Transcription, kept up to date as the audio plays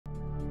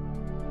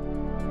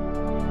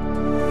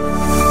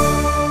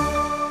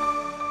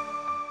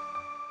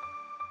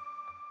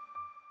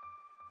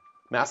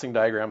Massing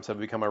diagrams have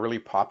become a really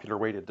popular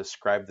way to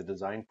describe the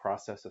design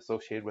process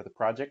associated with a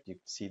project. You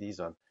can see these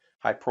on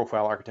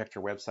high-profile architecture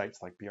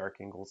websites like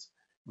Bjarke Ingels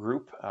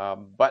Group,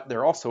 but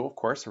they're also, of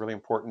course, a really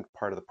important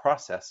part of the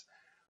process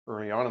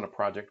early on in a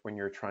project when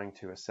you're trying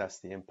to assess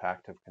the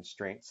impact of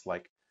constraints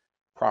like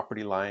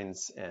property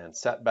lines and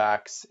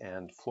setbacks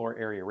and floor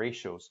area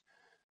ratios.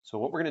 So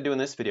what we're going to do in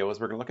this video is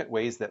we're going to look at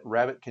ways that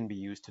Revit can be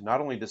used to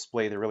not only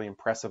display the really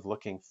impressive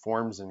looking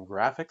forms and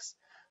graphics,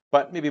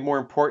 but maybe more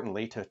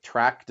importantly, to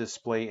track,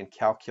 display, and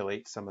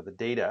calculate some of the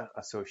data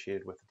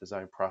associated with the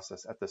design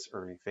process at this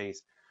early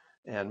phase.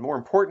 And more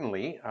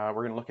importantly, we're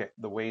going to look at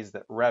the ways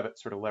that Revit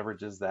sort of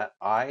leverages that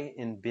I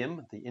in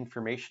BIM, the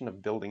information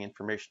of building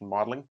information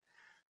modeling,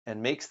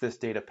 and makes this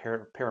data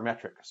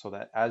parametric so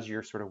that as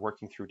you're sort of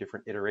working through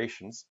different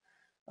iterations,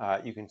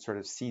 you can sort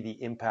of see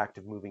the impact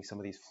of moving some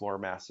of these floor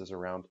masses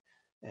around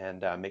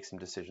and make some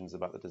decisions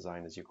about the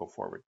design as you go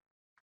forward.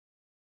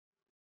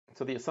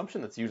 So the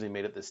assumption that's usually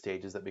made at this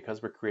stage is that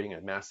because we're creating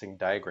a massing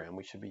diagram,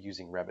 we should be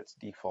using Revit's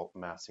default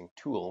massing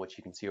tool, which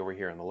you can see over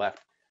here on the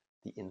left,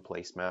 the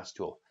in-place mass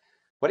tool.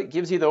 What it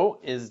gives you though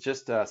is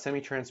just a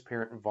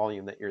semi-transparent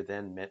volume that you're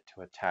then meant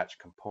to attach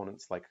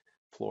components like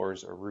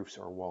floors or roofs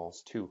or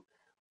walls to.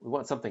 We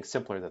want something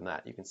simpler than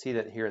that. You can see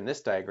that here in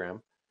this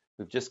diagram,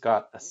 we've just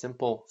got a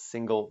simple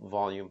single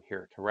volume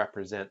here to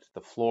represent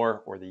the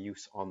floor or the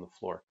use on the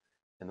floor.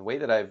 And the way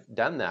that I've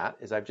done that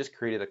is I've just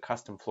created a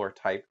custom floor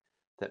type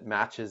that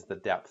matches the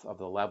depth of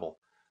the level.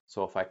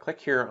 So if I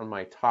click here on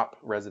my top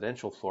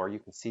residential floor, you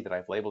can see that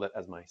I've labeled it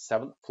as my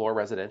 7th floor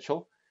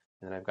residential.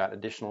 And then I've got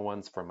additional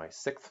ones for my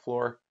 6th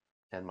floor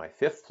and my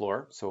 5th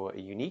floor. So a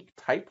unique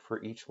type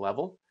for each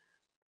level.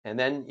 And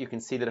then you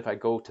can see that if I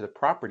go to the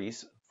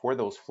properties for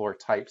those floor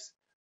types,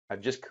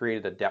 I've just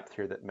created a depth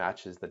here that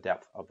matches the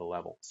depth of the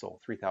level. So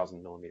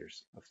 3,000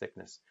 millimeters of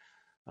thickness.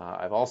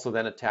 I've also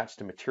then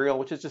attached a material,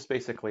 which is just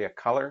basically a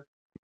color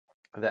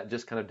that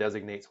just kind of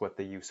designates what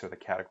the use or the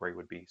category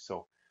would be.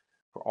 So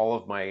for all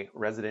of my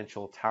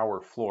residential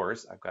tower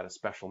floors, I've got a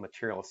special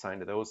material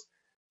assigned to those.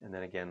 And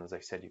then again, as I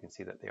said, you can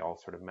see that they all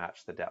sort of match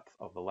the depth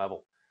of the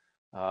level.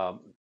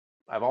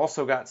 I've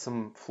also got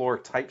some floor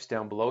types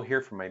down below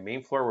here for my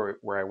main floor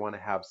where I want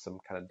to have some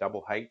kind of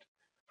double height,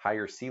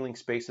 higher ceiling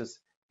spaces.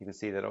 You can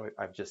see that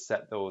I've just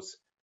set those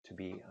to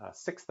be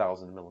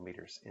 6,000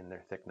 millimeters in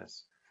their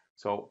thickness.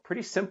 So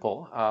pretty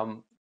simple.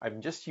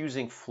 I'm just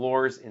using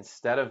floors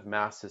instead of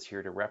masses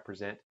here to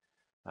represent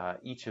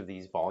each of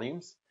these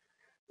volumes.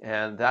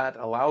 And that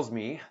allows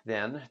me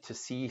then to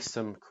see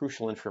some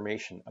crucial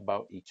information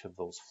about each of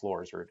those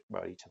floors or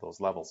about each of those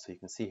levels. So you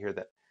can see here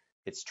that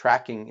it's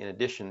tracking, in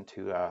addition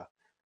to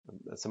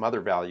some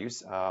other values,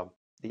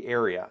 the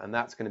area. And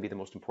that's going to be the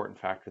most important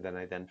factor that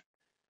I then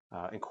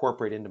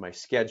incorporate into my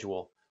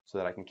schedule so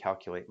that I can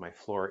calculate my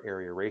floor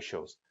area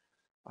ratios.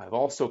 I've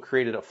also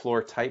created a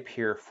floor type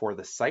here for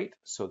the site.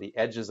 So the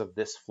edges of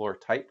this floor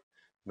type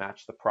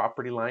match the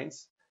property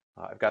lines.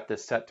 I've got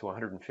this set to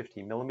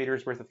 150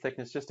 millimeters worth of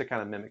thickness just to kind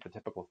of mimic the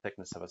typical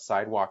thickness of a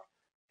sidewalk.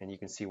 And you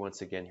can see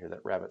once again here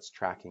that Revit's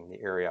tracking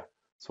the area.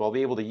 So I'll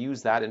be able to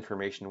use that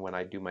information when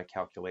I do my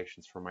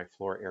calculations for my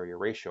floor area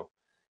ratio.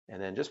 And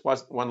then just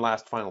one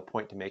last final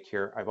point to make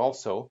here. I've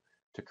also,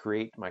 to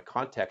create my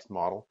context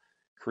model,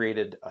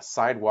 created a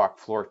sidewalk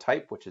floor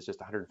type, which is just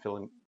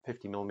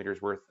 150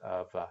 millimeters worth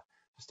of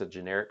just a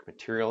generic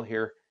material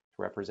here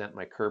to represent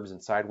my curbs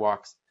and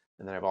sidewalks.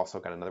 And then I've also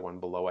got another one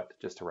below it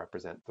just to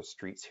represent the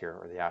streets here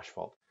or the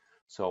asphalt.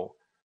 So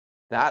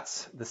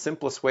that's the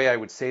simplest way I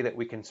would say that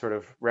we can sort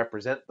of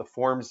represent the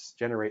forms,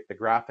 generate the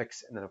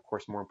graphics, and then of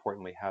course, more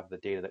importantly, have the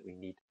data that we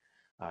need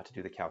to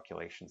do the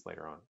calculations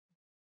later on.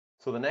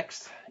 So the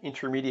next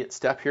intermediate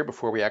step here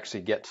before we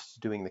actually get to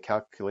doing the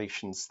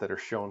calculations that are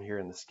shown here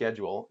in the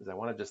schedule is I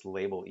want to just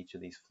label each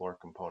of these floor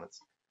components.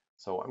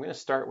 So I'm going to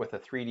start with a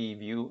 3D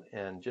view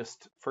and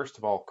just first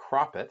of all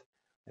crop it.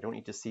 I don't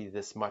need to see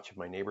this much of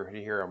my neighborhood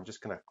here. I'm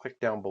just going to click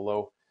down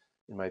below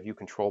in my view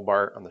control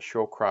bar on the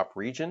show crop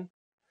region.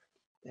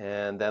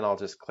 And then I'll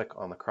just click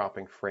on the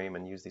cropping frame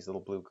and use these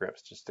little blue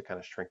grips just to kind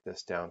of shrink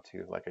this down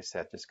to, like I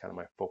said, just kind of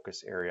my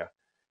focus area.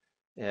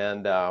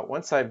 And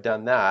once I've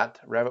done that,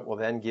 Revit will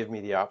then give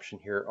me the option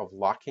here of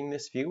locking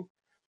this view.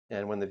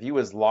 And when the view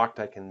is locked,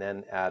 I can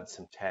then add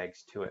some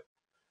tags to it.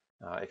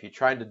 If you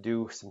tried to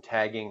do some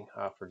tagging,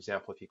 for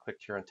example, if you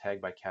clicked here on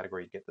tag by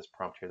category, you get this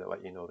prompt here that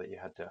let you know that you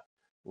had to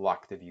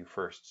lock the view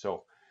first.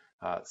 So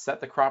set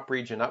the crop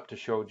region up to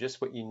show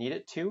just what you need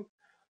it to.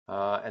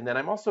 And then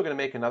I'm also going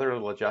to make another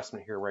little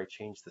adjustment here where I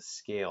change the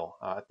scale.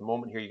 At the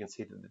moment here, you can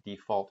see that the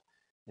default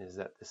is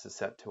that this is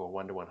set to a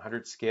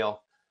 1:100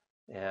 scale.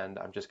 And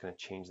I'm just going to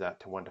change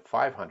that to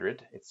 1:500.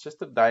 It's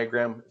just a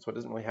diagram, so it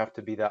doesn't really have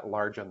to be that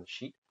large on the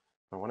sheet.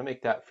 I want to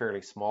make that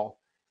fairly small.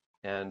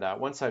 And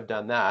once I've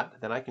done that,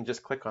 then I can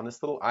just click on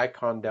this little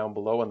icon down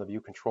below on the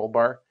view control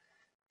bar.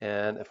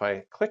 And if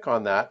I click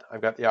on that,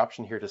 I've got the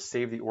option here to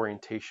save the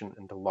orientation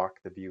and to lock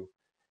the view.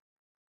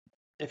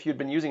 If you'd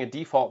been using a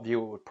default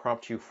view, it would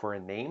prompt you for a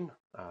name.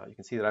 You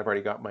can see that I've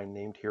already got mine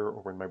named here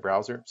over in my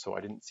browser, so I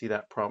didn't see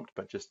that prompt,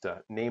 but just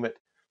name it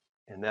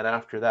And then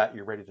after that,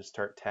 you're ready to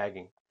start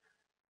tagging.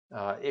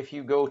 If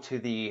you go to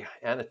the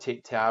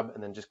Annotate tab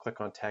and then just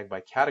click on Tag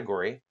by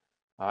Category,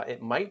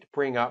 it might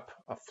bring up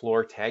a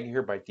floor tag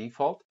here by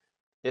default.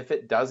 If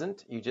it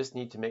doesn't, you just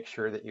need to make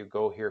sure that you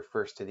go here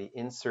first to the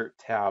Insert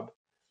tab,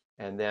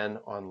 and then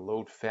on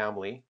Load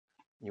Family,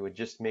 you would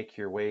just make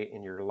your way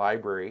in your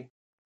library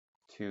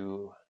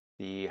to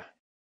the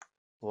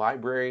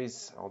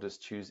Libraries. I'll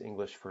just choose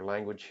English for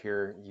language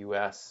here,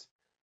 US,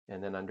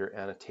 and then under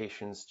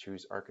Annotations,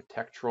 choose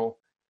Architectural.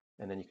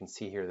 And then you can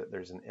see here that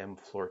there's an M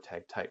floor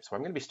tag type. So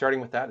I'm going to be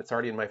starting with that. It's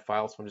already in my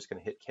file, so I'm just going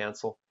to hit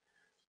cancel.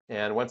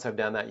 And once I've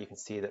done that, you can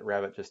see that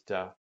Revit just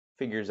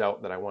figures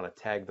out that I want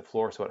to tag the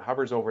floor. So it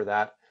hovers over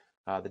that.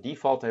 The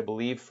default, I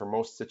believe, for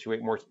most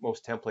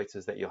templates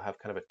is that you'll have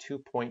kind of a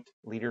 2-point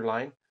leader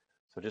line.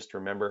 So just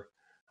remember,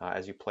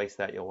 as you place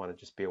that, you'll want to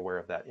just be aware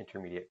of that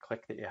intermediate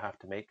click that you have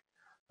to make.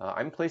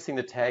 I'm placing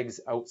the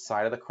tags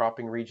outside of the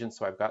cropping region,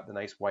 so I've got the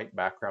nice white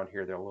background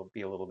here. They'll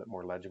be a little bit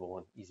more legible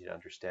and easy to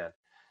understand.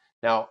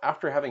 Now,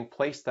 after having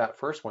placed that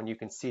first one, you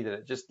can see that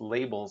it just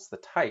labels the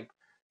type.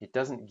 It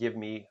doesn't give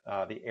me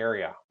the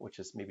area, which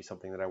is maybe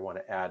something that I want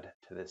to add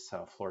to this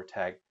floor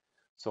tag.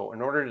 So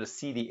in order to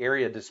see the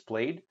area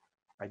displayed,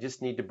 I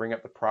just need to bring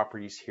up the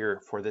properties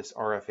here for this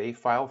RFA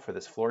file for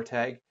this floor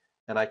tag.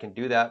 And I can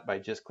do that by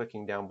just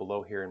clicking down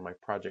below here in my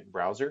project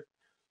browser,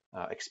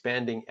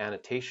 expanding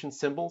annotation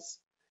symbols,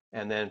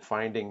 and then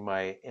finding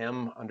my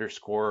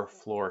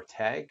M_floor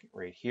tag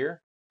right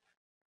here,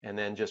 and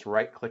then just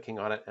right-clicking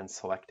on it and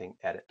selecting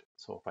Edit.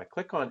 So if I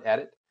click on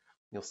Edit,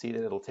 you'll see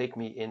that it'll take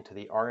me into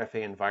the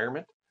RFA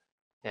environment.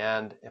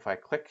 And if I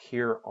click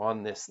here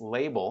on this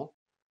label,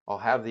 I'll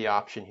have the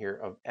option here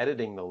of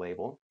editing the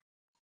label.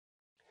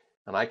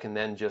 And I can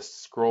then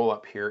just scroll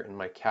up here in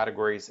my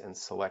categories and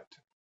select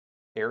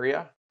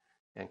Area,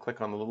 and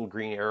click on the little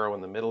green arrow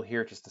in the middle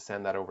here just to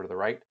send that over to the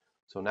right.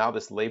 So now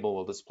this label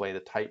will display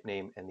the type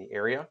name and the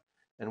area.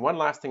 And one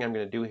last thing I'm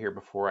going to do here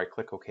before I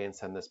click OK and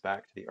send this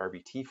back to the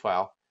RBT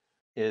file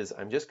is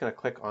I'm just going to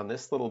click on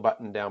this little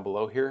button down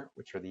below here,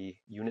 which are the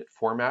unit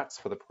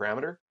formats for the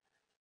parameter.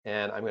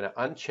 And I'm going to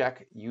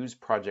uncheck Use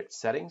Project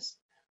Settings.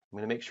 I'm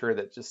going to make sure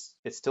that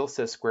it still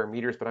says square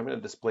meters, but I'm going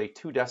to display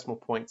 2 decimal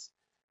points,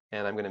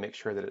 and I'm going to make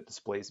sure that it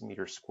displays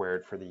meters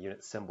squared for the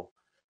unit symbol.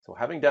 So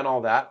having done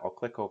all that, I'll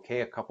click OK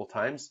a couple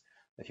times.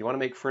 If you want to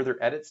make further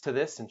edits to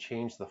this and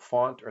change the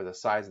font or the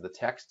size of the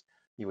text,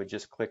 you would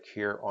just click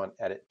here on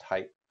Edit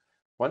Type.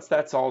 Once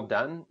that's all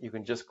done, you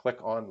can just click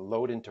on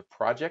Load into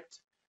Project.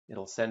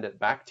 It'll send it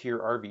back to your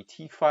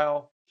RBT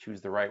file, choose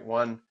the right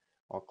one.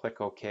 I'll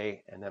click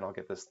OK, and then I'll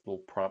get this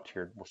little prompt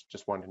here.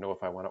 Just wanted to know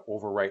if I want to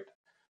overwrite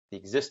the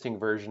existing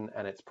version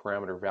and its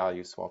parameter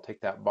value. So I'll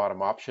take that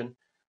bottom option,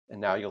 and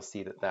now you'll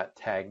see that that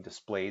tag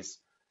displays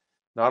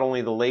not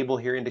only the label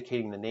here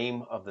indicating the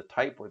name of the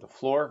type or the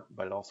floor,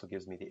 but it also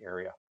gives me the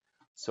area.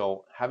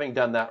 So having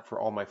done that for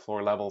all my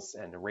floor levels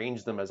and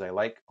arranged them as I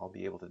like, I'll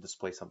be able to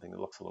display something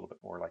that looks a little bit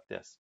more like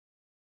this.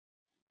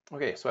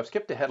 Okay, so I've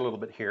skipped ahead a little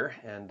bit here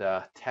and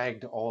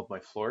tagged all of my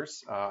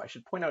floors. I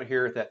should point out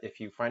here that if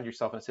you find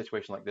yourself in a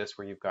situation like this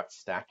where you've got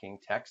stacking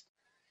text,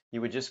 you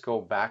would just go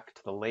back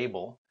to the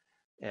label,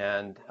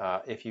 and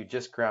if you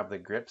just grab the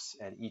grips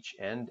at each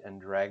end and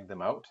drag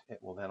them out, it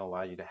will then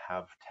allow you to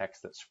have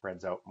text that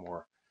spreads out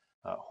more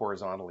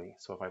horizontally.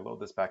 So if I load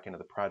this back into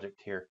the project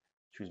here,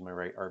 choose my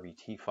right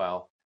RBT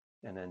file,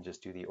 and then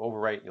just do the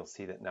overwrite, you'll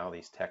see that now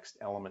these text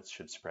elements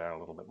should spread out a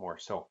little bit more.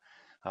 So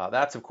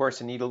that's of course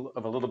in need of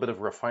a little bit of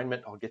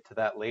refinement. I'll get to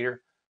that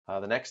later.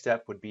 The next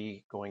step would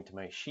be going to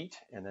my sheet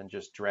and then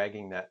just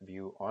dragging that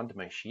view onto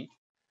my sheet.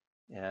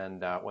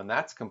 And when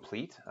that's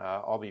complete,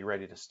 I'll be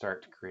ready to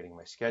start creating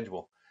my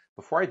schedule.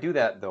 Before I do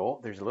that though,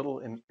 there's a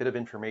little bit of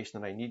information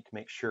that I need to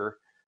make sure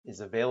is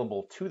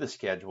available to the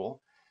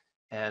schedule.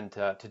 And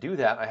to do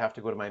that, I have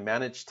to go to my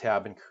Manage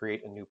tab and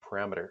create a new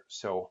parameter.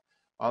 So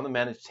on the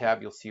Manage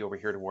tab, you'll see over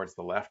here towards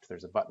the left,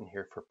 there's a button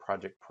here for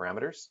Project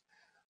Parameters.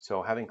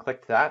 So having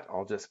clicked that,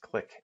 I'll just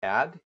click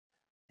Add.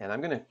 And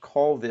I'm going to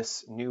call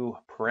this new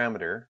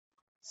parameter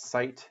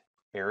Site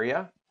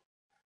Area.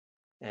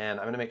 And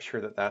I'm going to make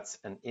sure that that's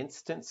an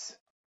instance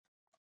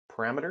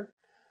parameter.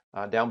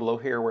 Down below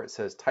here where it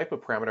says type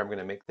of parameter, I'm going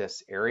to make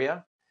this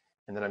area.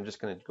 And then I'm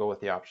just going to go with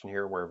the option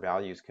here where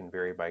values can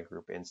vary by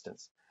group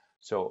instance.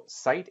 So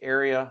site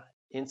area,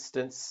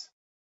 instance,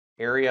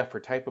 area for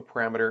type of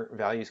parameter,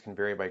 values can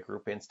vary by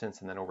group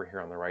instance. And then over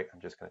here on the right,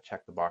 I'm just going to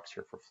check the box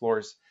here for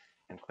floors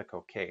and click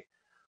OK.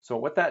 So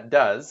what that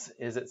does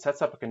is it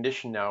sets up a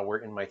condition now where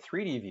in my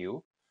 3D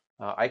view,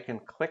 I can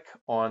click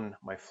on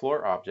my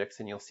floor objects,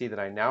 and you'll see that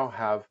I now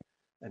have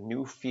a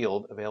new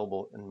field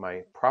available in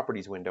my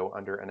properties window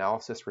under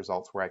analysis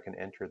results where I can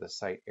enter the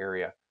site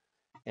area.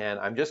 And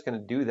I'm just going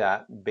to do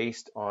that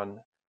based on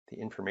the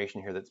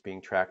information here that's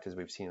being tracked, as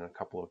we've seen on a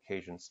couple of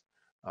occasions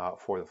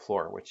for the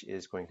floor, which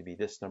is going to be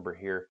this number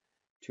here,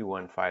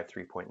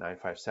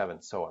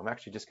 2153.957. So I'm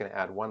actually just going to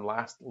add one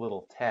last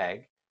little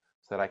tag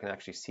so that I can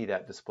actually see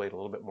that displayed a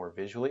little bit more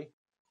visually.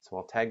 So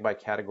I'll tag by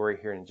category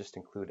here and just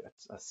include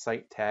a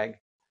site tag.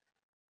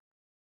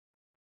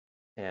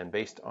 And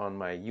based on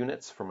my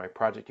units for my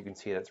project, you can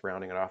see that's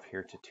rounding it off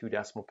here to 2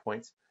 decimal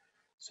points.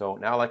 So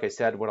now, like I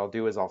said, what I'll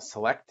do is I'll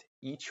select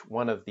each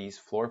one of these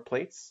floor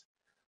plates.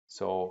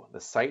 So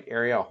the site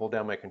area, I'll hold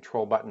down my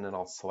control button and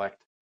I'll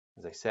select,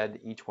 as I said,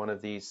 each one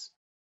of these.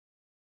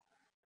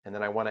 And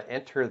then I want to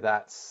enter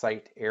that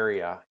site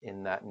area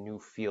in that new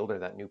field or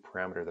that new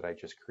parameter that I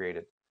just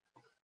created.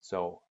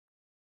 So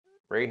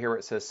right here where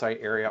it says site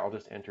area, I'll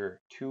just enter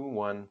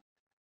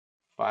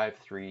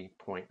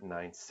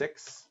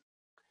 2153.96.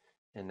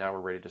 And now we're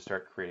ready to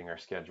start creating our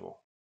schedule.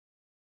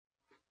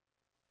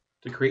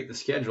 To create the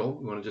schedule,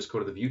 we want to just go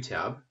to the View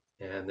tab,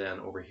 and then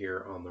over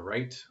here on the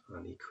right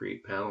on the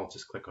Create panel,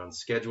 just click on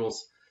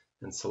Schedules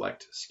and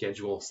select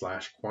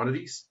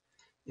Schedule/Quantities.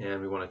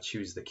 And we want to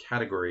choose the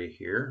category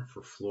here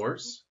for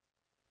floors.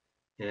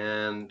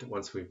 And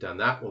once we've done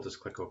that, we'll just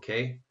click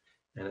OK.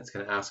 And it's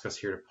going to ask us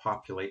here to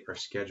populate our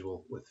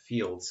schedule with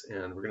fields.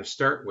 And we're going to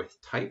start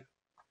with type.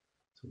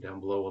 So down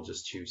below, we'll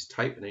just choose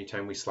type. And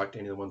anytime we select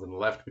any of the ones on the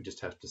left, we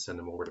just have to send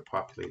them over to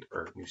populate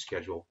our new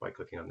schedule by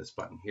clicking on this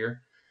button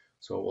here.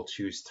 So we'll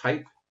choose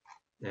type,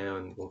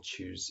 and we'll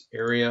choose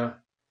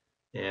area,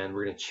 and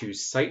we're going to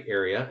choose site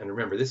area. And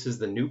remember, this is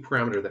the new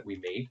parameter that we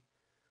made.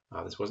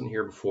 This wasn't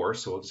here before,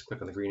 so we'll just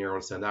click on the green arrow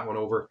to send that one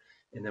over.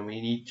 And then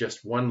we need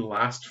just one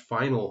last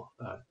final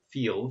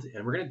field,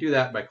 and we're going to do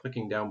that by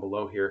clicking down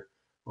below here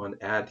on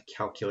Add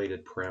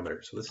Calculated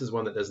Parameter. So this is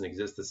one that doesn't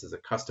exist. This is a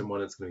custom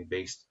one. It's going to be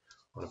based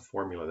on a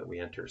formula that we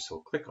enter.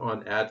 So click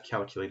on Add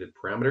Calculated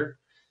Parameter.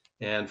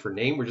 And for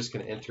name, we're just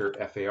going to enter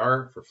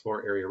F.A.R. for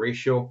floor area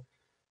ratio.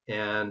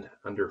 And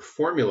under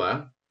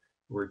formula,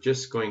 we're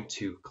just going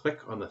to click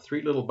on the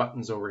 3 little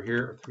buttons over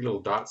here, or 3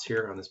 little dots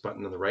here on this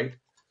button on the right.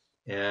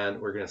 And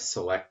we're going to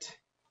select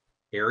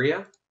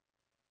area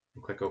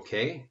and click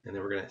OK. And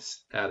then we're going to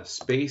add a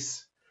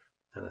space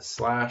and a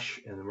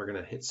slash, and then we're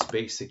going to hit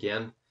space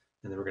again.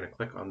 And then we're going to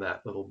click on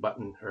that little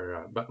button,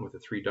 or button with the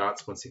 3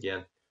 dots once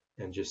again,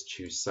 and just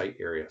choose site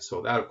area.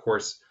 So that, of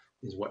course,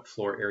 is what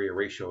floor area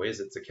ratio is.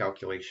 It's a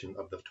calculation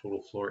of the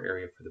total floor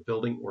area for the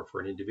building or for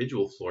an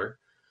individual floor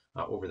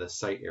over the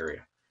site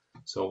area.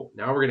 So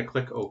now we're going to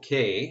click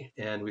OK,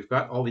 and we've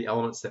got all the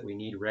elements that we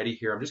need ready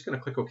here. I'm just going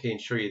to click OK and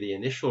show you the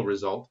initial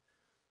result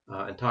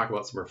and talk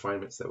about some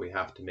refinements that we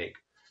have to make.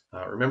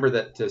 Remember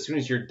that as soon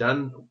as you're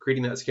done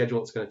creating that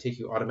schedule, it's going to take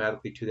you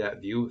automatically to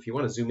that view. If you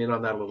want to zoom in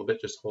on that a little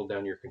bit, just hold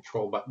down your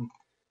control button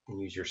and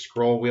use your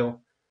scroll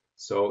wheel.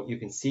 So you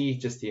can see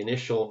just the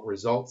initial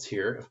results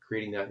here of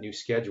creating that new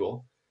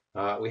schedule.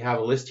 We have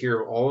a list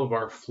here of all of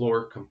our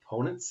floor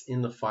components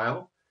in the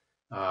file.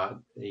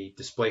 A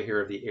display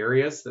here of the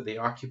areas that they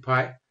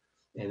occupy.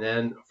 And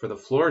then for the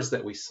floors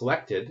that we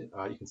selected,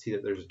 you can see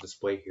that there's a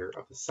display here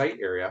of the site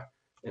area.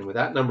 And with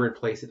that number in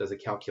place, it does a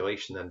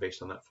calculation then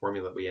based on that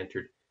formula that we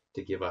entered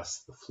to give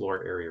us the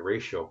floor area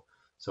ratio.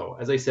 So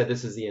as I said,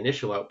 this is the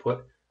initial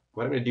output.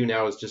 What I'm going to do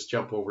now is just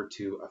jump over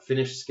to a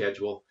finished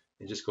schedule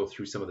and just go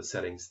through some of the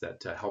settings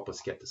that help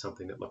us get to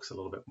something that looks a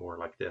little bit more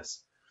like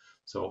this.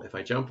 So if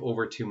I jump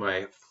over to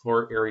my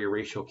floor area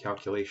ratio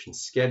calculation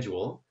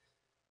schedule,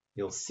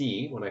 you'll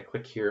see when I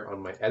click here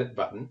on my edit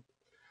button,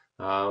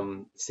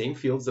 same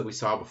fields that we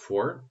saw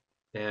before.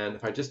 And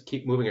if I just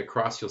keep moving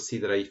across, you'll see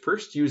that I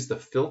first use the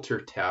filter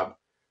tab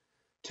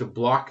to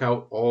block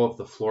out all of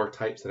the floor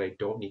types that I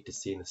don't need to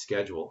see in the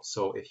schedule.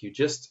 So if you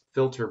just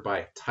filter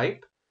by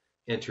type,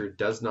 enter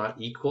does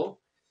not equal,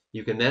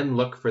 you can then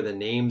look for the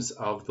names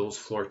of those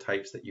floor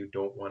types that you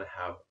don't want to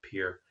have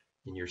appear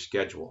in your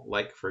schedule.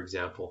 Like, for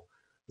example,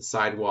 the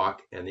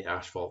sidewalk and the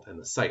asphalt and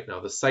the site. Now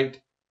the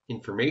site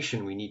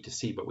information we need to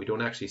see, but we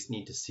don't actually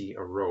need to see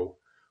a row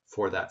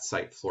for that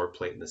site floor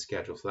plate in the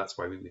schedule. So that's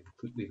why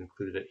we've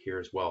included it here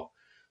as well.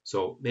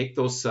 So make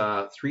those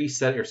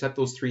set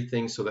those 3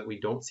 things so that we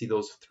don't see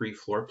those 3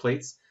 floor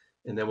plates.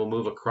 And then we'll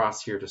move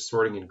across here to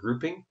sorting and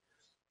grouping.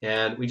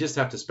 And we just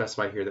have to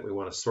specify here that we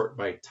want to sort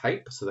by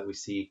type so that we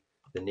see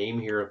the name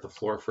here of the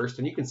floor first.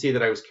 And you can see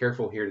that I was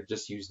careful here to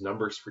just use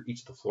numbers for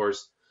each of the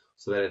floors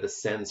so that it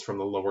ascends from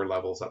the lower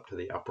levels up to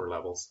the upper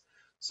levels.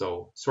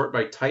 So sort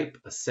by type,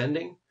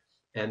 ascending.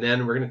 And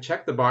then we're going to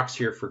check the box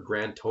here for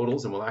grand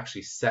totals, and we'll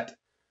actually set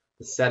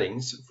the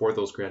settings for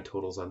those grand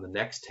totals on the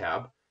next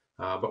tab.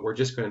 But we're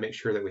just going to make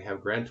sure that we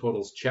have grand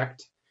totals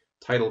checked,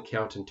 title,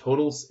 count, and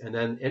totals, and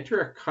then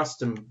enter a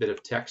custom bit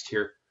of text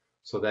here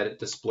so that it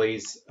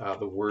displays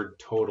the word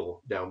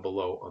total down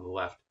below on the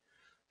left.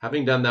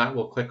 Having done that,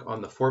 we'll click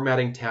on the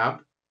Formatting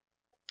tab,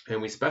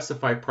 and we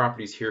specify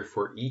properties here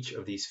for each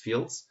of these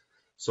fields.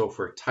 So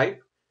for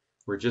type,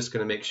 we're just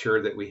going to make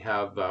sure that we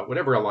have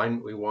whatever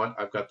alignment we want.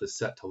 I've got this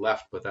set to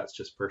left, but that's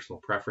just personal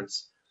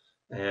preference.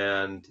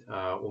 And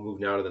we'll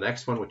move now to the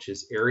next one, which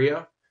is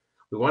area.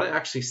 We want to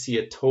actually see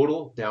a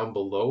total down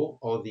below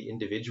all of the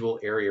individual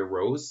area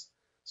rows.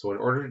 So in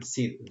order to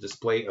see the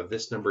display of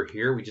this number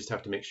here, we just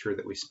have to make sure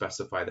that we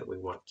specify that we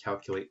want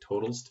calculate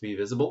totals to be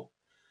visible.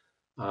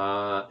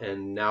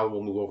 And now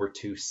we'll move over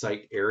to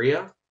site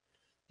area.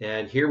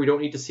 And here we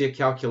don't need to see a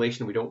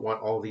calculation. We don't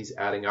want all of these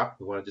adding up.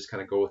 We want to just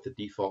kind of go with the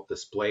default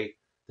display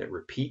that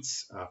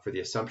repeats for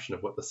the assumption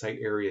of what the site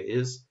area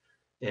is.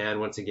 And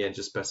once again,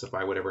 just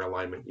specify whatever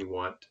alignment you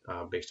want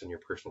based on your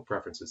personal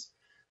preferences.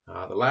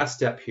 The last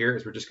step here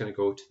is we're just going to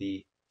go to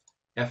the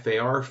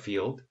F.A.R.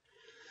 field.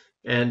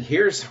 And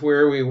here's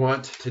where we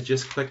want to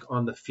just click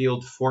on the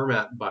field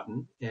format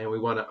button, and we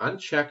want to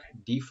uncheck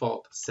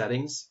default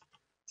settings,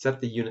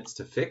 set the units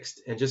to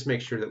fixed, and just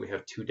make sure that we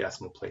have 2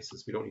 decimal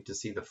places. We don't need to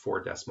see the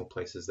 4 decimal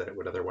places that it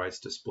would otherwise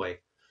display.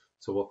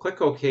 So we'll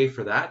click OK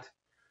for that.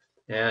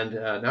 And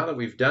now that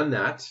we've done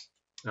that,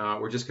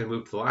 we're just going to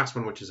move to the last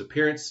one, which is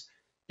appearance.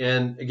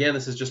 And again,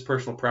 this is just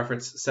personal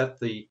preference. Set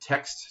the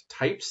text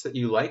types that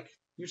you like,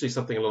 usually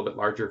something a little bit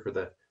larger for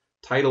the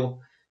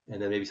title,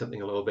 and then maybe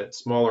something a little bit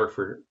smaller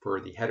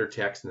for the header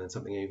text, and then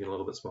something even a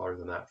little bit smaller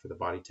than that for the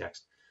body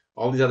text.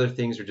 All these other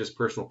things are just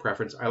personal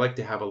preference. I like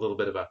to have a little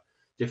bit of a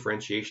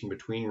differentiation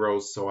between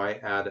rows, so I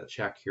add a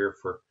check here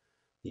for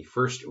the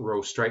first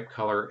row stripe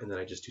color, and then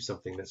I just do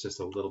something that's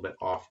just a little bit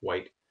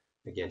off-white,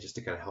 again, just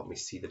to kind of help me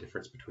see the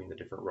difference between the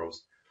different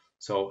rows.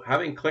 So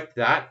having clicked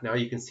that, now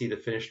you can see the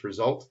finished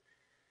result.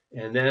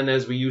 And then,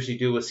 as we usually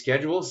do with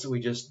schedules, we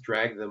just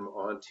drag them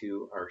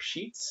onto our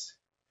sheets.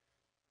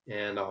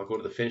 And I'll go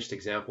to the finished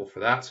example for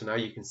that. So now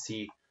you can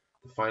see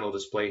the final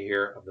display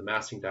here of the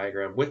massing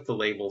diagram with the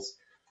labels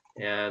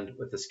and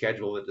with the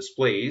schedule that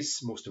displays.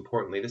 Most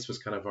importantly, this was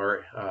kind of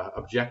our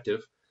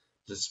objective,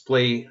 to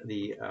display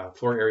the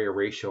floor area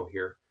ratio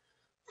here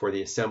for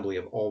the assembly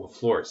of all the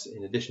floors.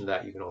 In addition to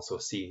that, you can also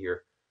see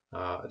here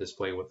a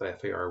display what the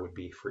F.A.R. would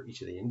be for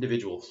each of the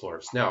individual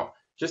floors. Now,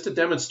 just to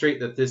demonstrate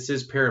that this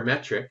is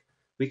parametric,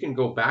 we can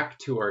go back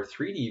to our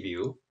 3D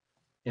view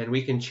and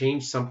we can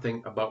change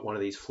something about one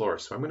of these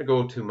floors. So I'm going to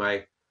go to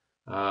my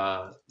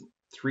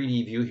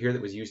 3D view here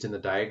that was used in the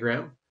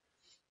diagram,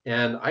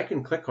 and I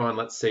can click on,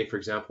 let's say, for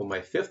example, my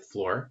 5th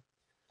floor,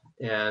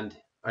 and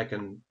I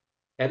can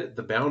edit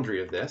the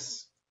boundary of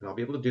this, and I'll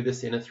be able to do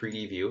this in a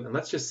 3D view. And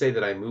let's just say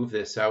that I move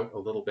this out a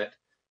little bit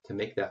to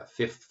make that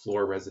 5th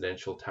floor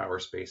residential tower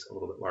space a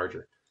little bit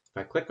larger.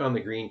 If I click on the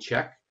green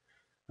check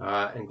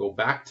and go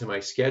back to my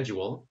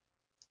schedule,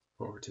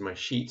 over to my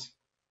sheet,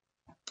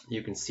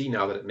 you can see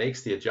now that it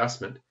makes the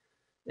adjustment,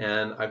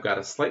 and I've got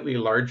a slightly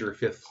larger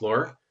 5th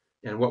floor,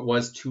 and what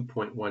was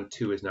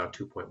 2.12 is now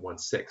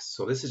 2.16.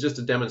 So this is just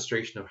a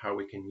demonstration of how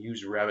we can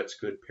use Revit's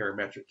good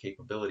parametric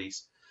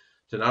capabilities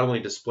to not only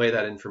display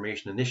that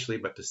information initially,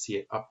 but to see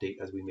it update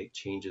as we make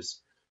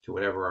changes to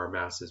whatever our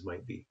masses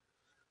might be.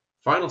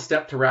 Final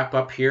step to wrap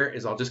up here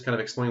is I'll just kind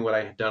of explain what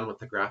I had done with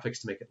the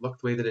graphics to make it look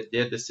the way that it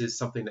did. This is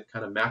something that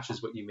kind of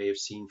matches what you may have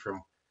seen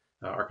from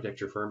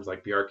architecture firms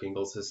like B.R.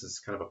 Ingles. This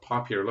is kind of a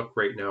popular look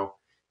right now.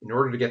 In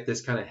order to get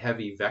this kind of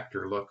heavy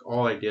vector look,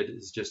 all I did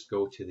is just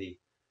go to the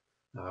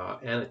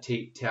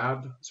annotate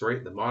tab,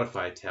 the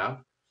modify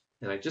tab,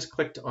 and I just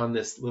clicked on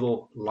this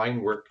little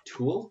linework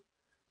tool,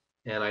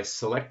 and I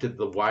selected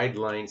the wide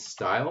line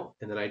style,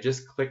 and then I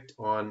just clicked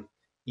on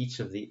each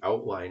of the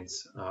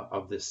outlines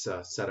of this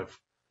set of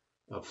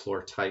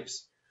floor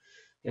types.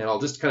 And I'll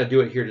just kind of do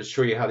it here to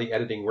show you how the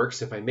editing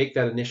works. If I make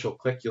that initial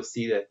click, you'll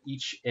see that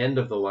each end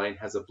of the line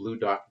has a blue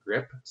dot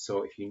grip.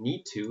 So if you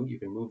need to, you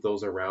can move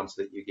those around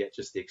so that you get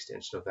just the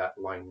extension of that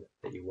line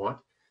that you want.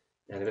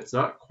 And if it's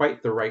not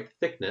quite the right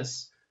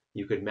thickness,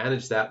 you could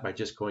manage that by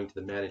just going to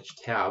the Manage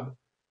tab,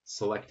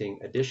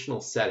 selecting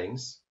Additional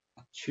Settings,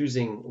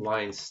 choosing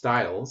Line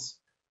Styles,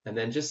 and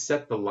then just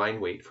set the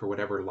line weight for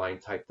whatever line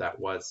type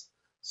that was.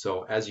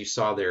 So as you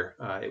saw there,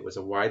 it was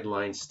a wide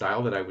line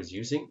style that I was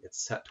using.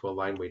 It's set to a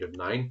line weight of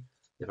 9.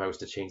 If I was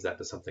to change that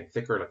to something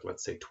thicker, like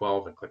let's say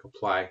 12, and click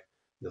Apply,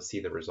 you'll see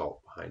the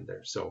result behind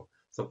there. So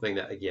something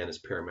that, again, is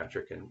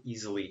parametric and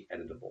easily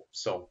editable.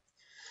 So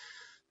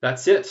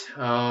that's it.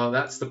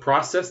 That's the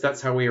process.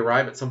 That's how we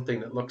arrive at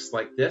something that looks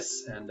like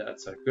this. And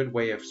that's a good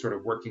way of sort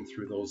of working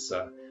through those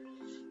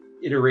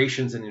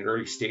iterations in an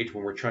early stage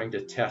when we're trying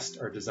to test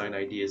our design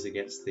ideas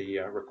against the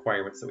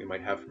requirements that we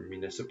might have from a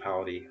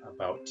municipality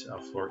about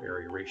floor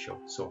area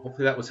ratio. So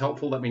hopefully that was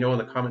helpful. Let me know in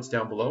the comments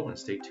down below, and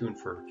stay tuned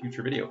for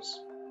future videos.